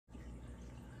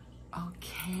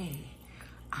Okay,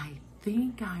 I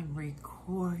think I'm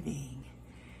recording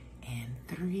in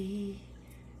 3,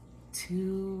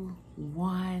 2,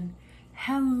 1.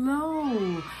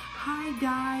 Hello, hi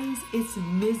guys, it's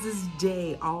Mrs.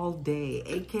 Day all day,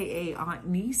 aka Aunt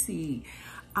Niecy.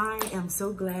 I am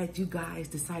so glad you guys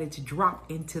decided to drop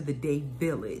into the Day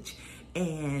Village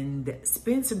and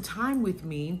spend some time with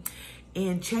me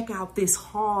and check out this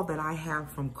haul that I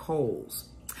have from Kohl's.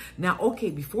 Now,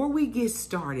 okay, before we get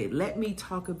started, let me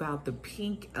talk about the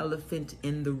pink elephant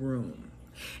in the room.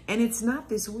 And it's not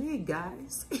this wig,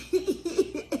 guys.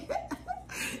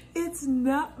 It's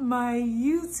not my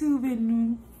YouTube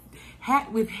and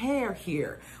hat with hair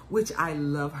here, which I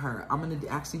love her. I'm gonna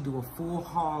actually do a full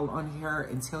haul on her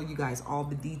and tell you guys all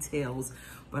the details,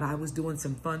 but I was doing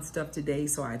some fun stuff today,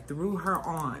 so I threw her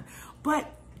on.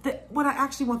 But what I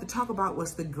actually want to talk about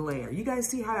was the glare. You guys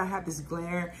see how I have this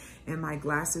glare in my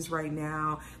glasses right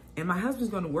now? And my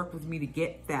husband's going to work with me to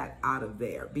get that out of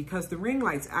there because the ring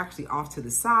light's actually off to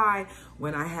the side.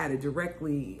 When I had it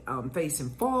directly facing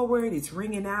forward, it's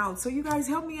ringing out. So you guys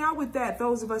help me out with that,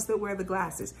 those of us that wear the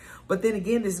glasses. But then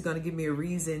again, this is going to give me a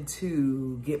reason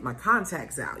to get my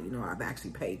contacts out. You know, I've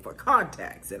actually paid for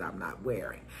contacts that I'm not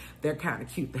wearing. They're kind of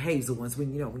cute, the hazel ones.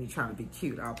 When you're trying to be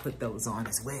cute, I'll put those on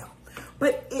as well.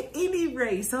 But at any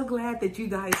rate, so glad that you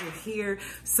guys are here.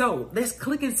 So let's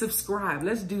click and subscribe.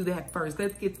 Let's do that first.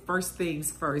 Let's get first things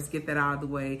first, get that out of the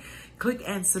way. Click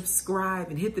and subscribe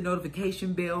and hit the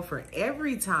notification bell for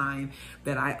every time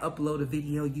that I upload a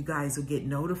video. You guys will get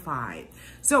notified.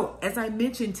 So as I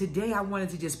mentioned today, I wanted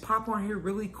to just pop on here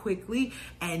really quickly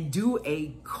and do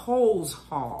a Kohl's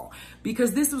haul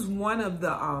because this was one of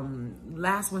the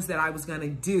last ones that I was gonna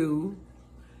do.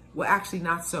 Well, actually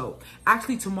not so.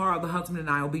 Actually, tomorrow, the husband and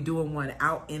I will be doing one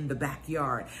out in the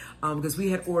backyard because we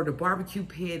had ordered a barbecue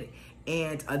pit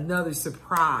and another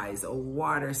surprise, a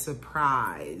water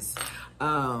surprise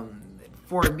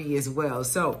for me as well.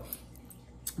 So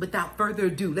without further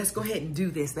ado, let's go ahead and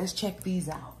do this. Let's check these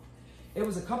out. It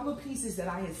was a couple of pieces that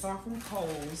I had saw from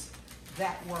Kohl's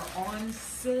that were on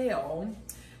sale.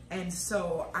 And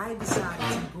so I decided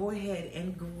to go ahead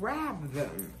and grab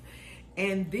them.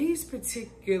 And these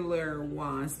particular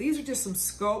ones, these are just some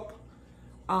sculpt.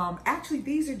 Actually,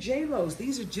 these are J-Lo's.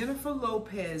 These are Jennifer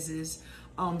Lopez's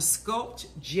sculpt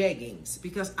jeggings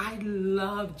because I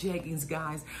love jeggings,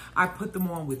 guys. I put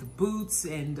them on with boots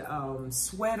and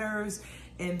sweaters,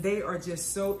 and they are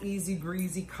just so easy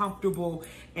breezy, comfortable.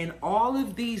 And all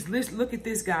of these, let's look at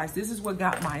this, guys. This is what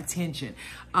got my attention.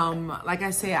 Like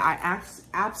I said, I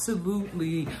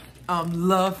absolutely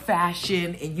love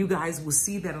fashion, and you guys will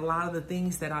see that a lot of the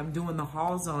things that I'm doing the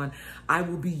hauls on, I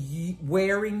will be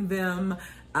wearing them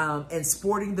and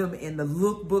sporting them in the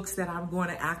lookbooks that I'm going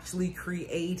to actually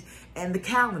create and the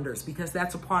calendars, because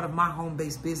that's a part of my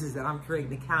home-based business that I'm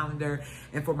creating a calendar.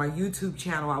 And for my YouTube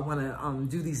channel, I want to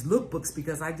do these lookbooks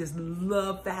because I just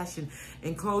love fashion,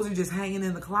 and clothes are just hanging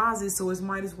in the closet, so it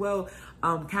might as well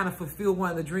kind of fulfill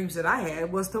one of the dreams that I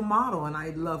had, was to model, and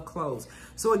I love clothes.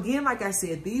 So again, like I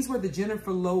said, these were the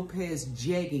Jennifer Lopez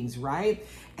jeggings, right?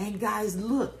 And guys,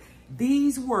 look,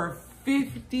 these were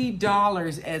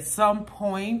 $50 at some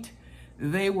point.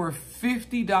 They were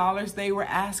 $50 they were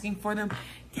asking for them.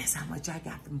 Guess how much I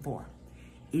got them for?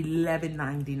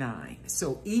 $11.99.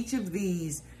 So each of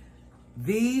these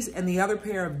and the other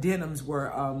pair of denims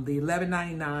were the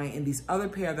 $11.99, and these other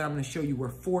pair that I'm going to show you were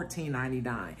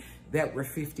 $14.99. That were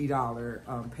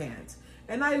 $50 pants.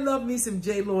 And I love me some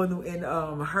J-Lo in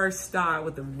her style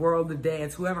with the World of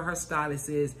Dance. Whoever her stylist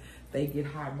is, they get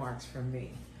high marks from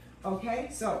me. Okay,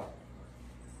 so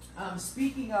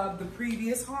speaking of the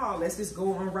previous haul, let's just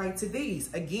go on right to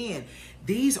these. Again,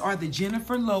 these are the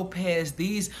Jennifer Lopez.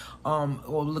 These,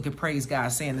 oh, look at Praise God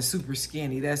saying the super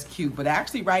skinny. That's cute. But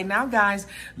actually right now, guys,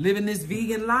 living this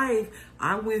vegan life,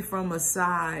 I went from a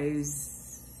size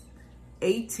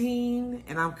 18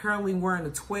 and I'm currently wearing a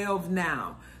 12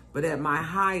 now. But at my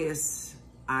highest,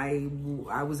 I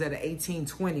was at an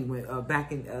 18-20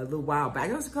 back in a little while back.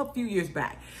 It was a few years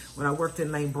back when I worked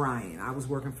in Lane Bryant. I was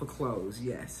working for clothes,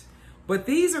 yes. But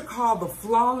these are called the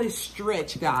Flawless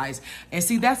Stretch, guys. And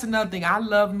see, that's another thing. I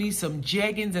love me some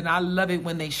jeggings, and I love it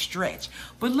when they stretch.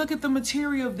 But look at the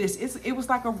material of this. It was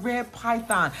like a red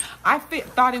python. I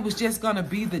thought it was just going to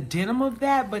be the denim of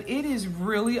that, but it is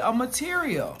really a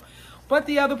material. But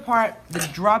the other part,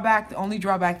 the only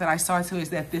drawback that I saw to is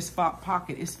that this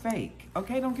pocket is fake.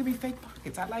 Okay, don't give me fake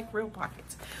pockets. I like real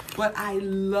pockets. But I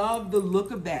love the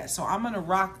look of that. So I'm going to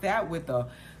rock that with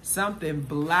something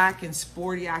black and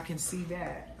sporty. I can see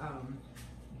that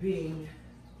being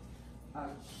a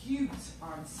cute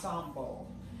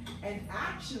ensemble. And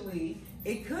actually,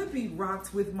 it could be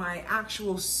rocked with my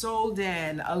actual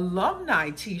Soldan alumni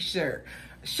t-shirt.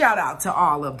 Shout out to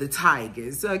all of the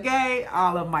Tigers, okay?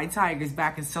 All of my Tigers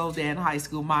back in Soldan High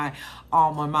School, my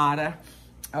alma mater.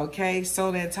 Okay,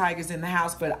 Soldan Tigers in the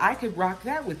house, but I could rock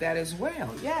that with that as well.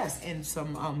 Yes, and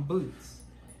some boots.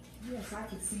 Yes, I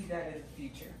could see that in the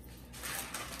future.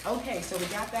 Okay, so we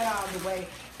got that out of the way.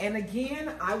 And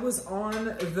again, I was on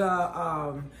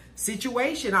the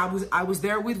situation. I was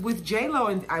there with J-Lo,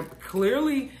 and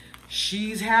clearly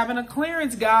she's having a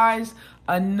clearance, guys.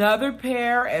 Another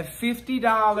pair at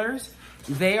 $50.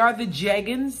 They are the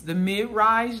jeggings, the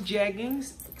mid-rise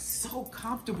jeggings. So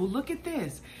comfortable. Look at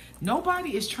this.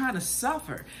 Nobody is trying to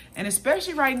suffer. And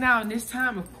especially right now in this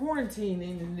time of quarantine,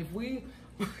 and if we,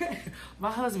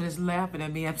 my husband is laughing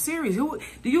at me. I'm serious. Do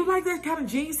you like that kind of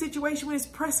jean situation when it's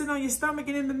pressing on your stomach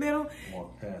and in the middle?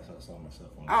 Walk past, I saw myself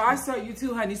on Oh, I saw you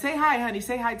too, honey. Say hi, honey.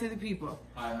 Say hi to the people.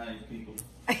 Hi, people.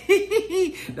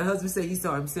 The husband said he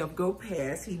saw himself go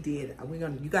past. He did.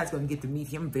 You guys gonna get to meet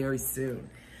him very soon.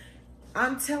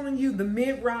 I'm telling you, the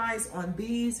mid-rise on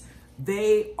these,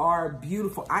 they are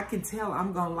beautiful. I can tell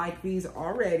I'm gonna like these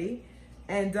already.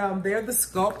 And they're the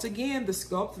sculpt again, the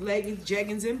sculpt leggings,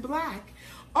 jeggings in black.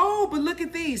 Oh, but look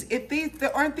at these.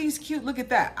 Aren't these cute? Look at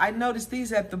that. I noticed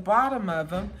these at the bottom of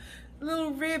them.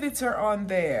 Little rivets are on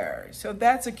there. So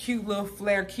that's a cute little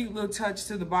flare, cute little touch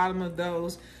to the bottom of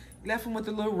those. Left them with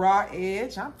a little raw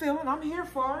edge. I'm here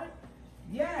for it.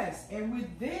 Yes, and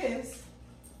with this,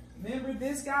 remember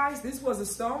this, guys? This was a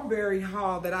Stoneberry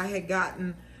haul that I had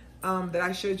gotten, that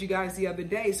I showed you guys the other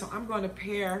day. So I'm going to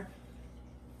pair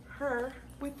her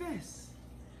with this.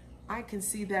 I can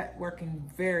see that working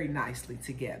very nicely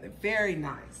together. Very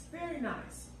nice, very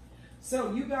nice.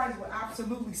 So you guys will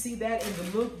absolutely see that in the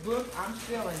lookbook. I'm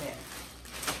feeling it.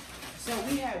 So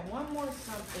we had one more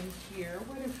something here.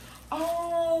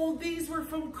 Oh, these were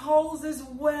from Kohl's as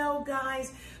well,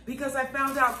 guys, because I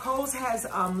found out Kohl's has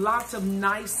lots of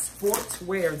nice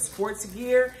sportswear and sports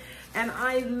gear, and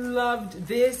I loved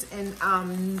this.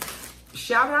 And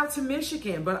shout out to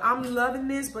Michigan, but I'm loving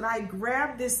this. But I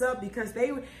grabbed this up because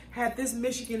they had this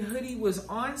Michigan hoodie was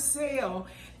on sale,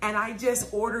 and I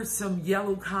just ordered some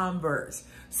yellow Converse.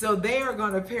 So they are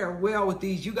going to pair well with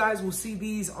these. You guys will see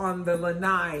these on the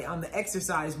lanai, on the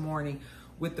exercise morning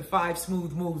with the 5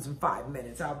 smooth moves in 5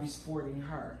 minutes. I'll be sporting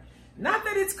her. Not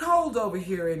that it's cold over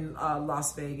here in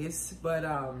Las Vegas, but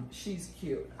she's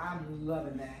cute. I'm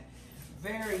loving that.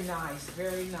 Very nice,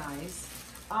 very nice.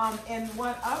 And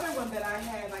one other one that I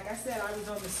had, like I said, I was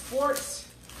on the sports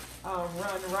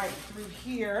run right through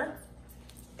here.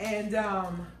 And,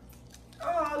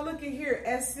 oh, look at here,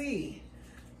 SC.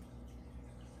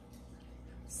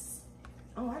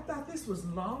 Oh, I thought this was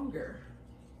longer.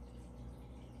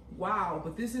 Wow,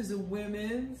 but this is a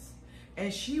women's,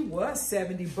 and she was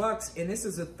 70 bucks, and this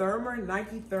is a Thermer,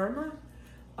 Nike Thermer.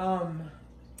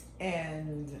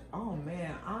 And oh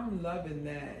man, I'm loving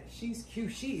that. She's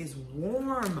cute. She is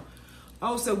warm.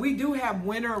 Oh, so we do have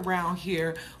winter around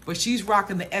here, but she's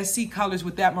rocking the SC colors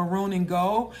with that maroon and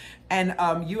gold. And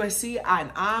USC,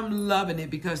 I'm loving it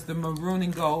because the maroon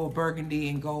and gold, burgundy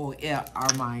and gold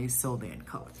are my Soldan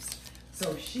colors.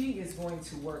 So she is going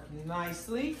to work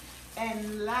nicely.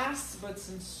 And last but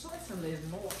certainly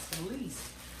not least,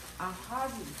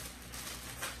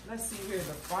 let's see here,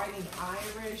 the Fighting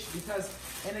Irish, because,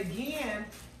 and again,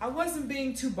 I wasn't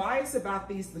being too biased about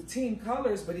the team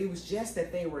colors, but it was just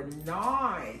that they were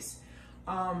nice.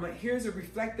 Here's a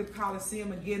reflective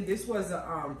Coliseum. Again, this was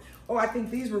a, oh, I think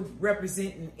these were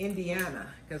representing Indiana,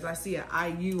 because I see an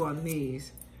IU on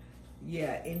these.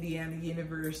 Yeah, Indiana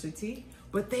University.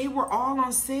 But they were all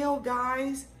on sale,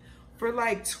 guys, for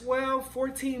like 12,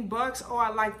 14 bucks. Oh, I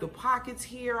like the pockets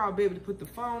here. I'll be able to put the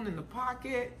phone in the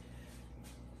pocket.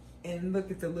 And look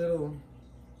at the little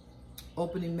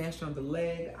opening mesh on the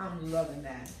leg. I'm loving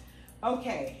that.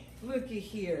 Okay, look at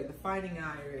here, the Fighting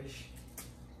Irish.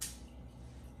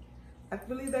 I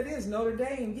believe that is Notre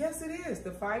Dame. Yes, it is,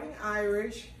 the Fighting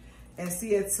Irish. And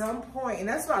see, at some point, and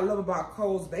that's what I love about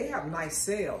Kohl's, they have nice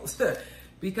sales.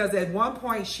 Because at one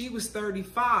point she was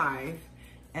 $35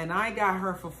 and I got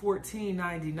her for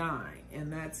 $14.99,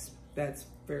 and that's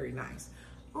very nice.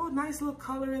 Oh, nice little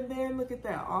color in there. Look at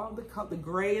that. All the color, the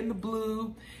gray and the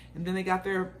blue. And then they got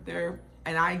their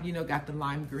and I, got the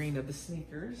lime green of the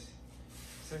sneakers.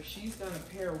 So she's gonna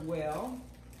pair well.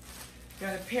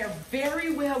 Gotta pair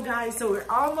very well, guys. So we're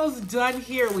almost done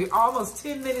here. We're almost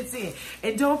 10 minutes in.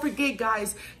 And don't forget,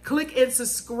 guys, click and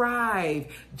subscribe.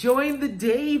 Join the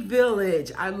Day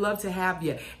Village. I'd love to have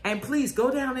you. And please go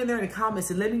down in there in the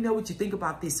comments and let me know what you think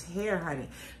about this hair, honey.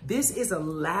 This is a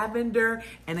lavender.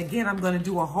 And again, I'm gonna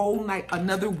do a whole night,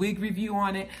 another wig review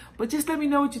on it. But just let me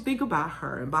know what you think about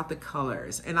her and about the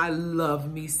colors. And I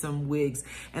love me some wigs.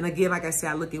 And again, like I said,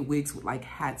 I look at wigs with like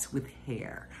hats with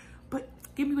hair. But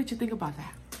give me what you think about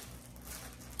that.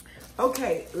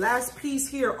 Okay, last piece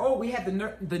here. Oh, we have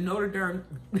the Notre Dame,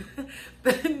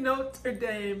 the Notre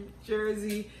Dame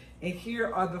jersey, and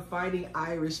here are the Fighting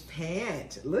Irish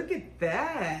pant. Look at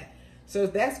that. So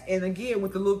that's, and again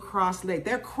with the little cross leg,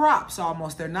 they're crops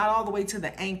almost. They're not all the way to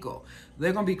the ankle.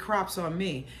 They're gonna be crops on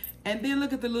me. And then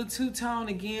look at the little two-tone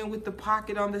again with the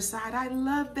pocket on the side. I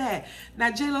love that. Now,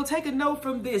 J-Lo, take a note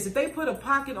from this. If they put a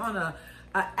pocket on a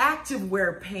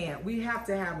activewear pant, we have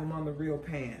to have them on the real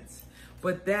pants.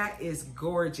 But that is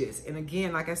gorgeous. And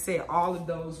again, like I said, all of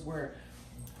those were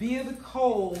via the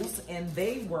Kohls and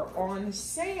they were on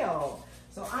sale.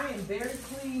 So I am very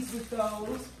pleased with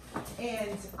those.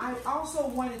 And I also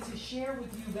wanted to share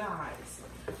with you guys,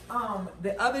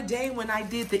 the other day when I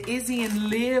did the Izzy and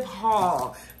Liv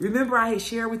haul, remember I had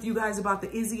shared with you guys about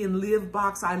the Izzy and Liv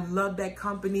box. I love that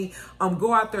company.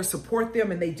 Go out there, support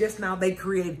them. And they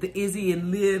created the Izzy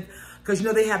and Liv, because you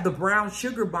know they have the brown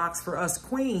sugar box for us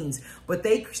queens, but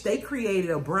they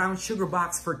created a brown sugar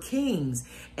box for kings.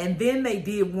 And then they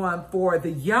did one for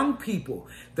the young people.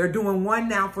 They're doing one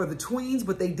now for the tweens,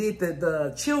 but they did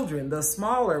the children, the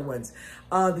smaller ones,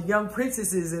 the young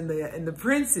princesses and the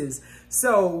princes.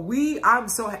 So I'm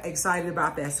so excited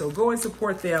about that. So go and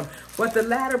support them. But the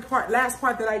last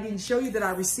part that I didn't show you that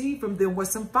I received from them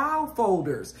was some file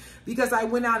folders, because I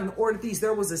went out and ordered these.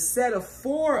 There was a set of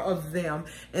 4 of them,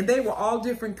 and they were all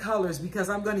different colors, because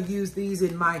I'm going to use these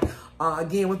in my,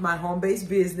 again, with my home-based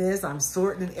business. I'm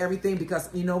sorting and everything, because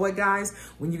you know what, guys?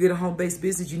 When you get a home-based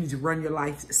business, you need to run your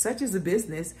life such as a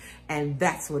business, and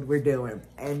that's what we're doing.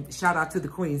 And shout out to the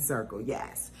Queen Circle,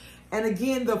 yes. And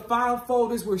again, the file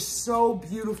folders were so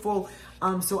beautiful.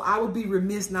 So I would be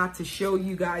remiss not to show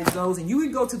you guys those. And you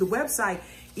can go to the website,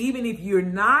 even if you're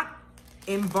not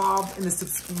involved in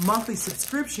the monthly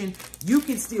subscription, you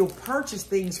can still purchase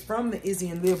things from the Izzy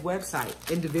and Liv website,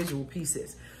 individual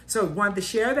pieces. So wanted to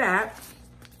share that.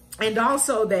 And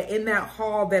also that in that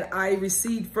haul that I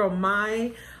received from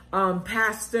my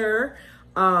pastor,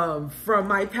 Ron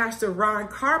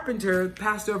Carpenter,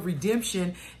 pastor of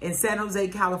Redemption in San Jose,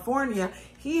 California.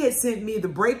 He had sent me the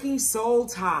Breaking Soul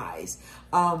Ties,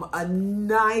 a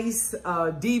nice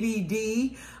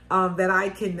DVD that I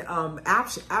can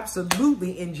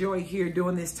absolutely enjoy here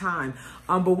during this time.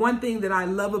 But one thing that I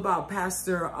love about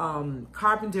Pastor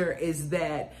Carpenter is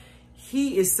that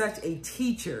he is such a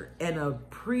teacher and a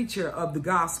preacher of the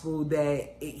gospel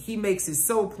that he makes it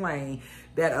so plain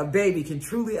that a baby can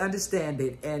truly understand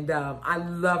it. And I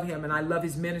love him and I love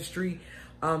his ministry.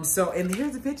 And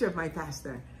here's a picture of my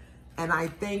pastor. And I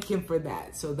thank him for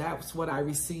that. So that's what I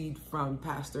received from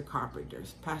Pastor Carpenter.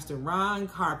 Pastor Ron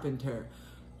Carpenter,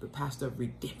 the pastor of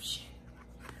Redemption.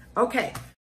 Okay.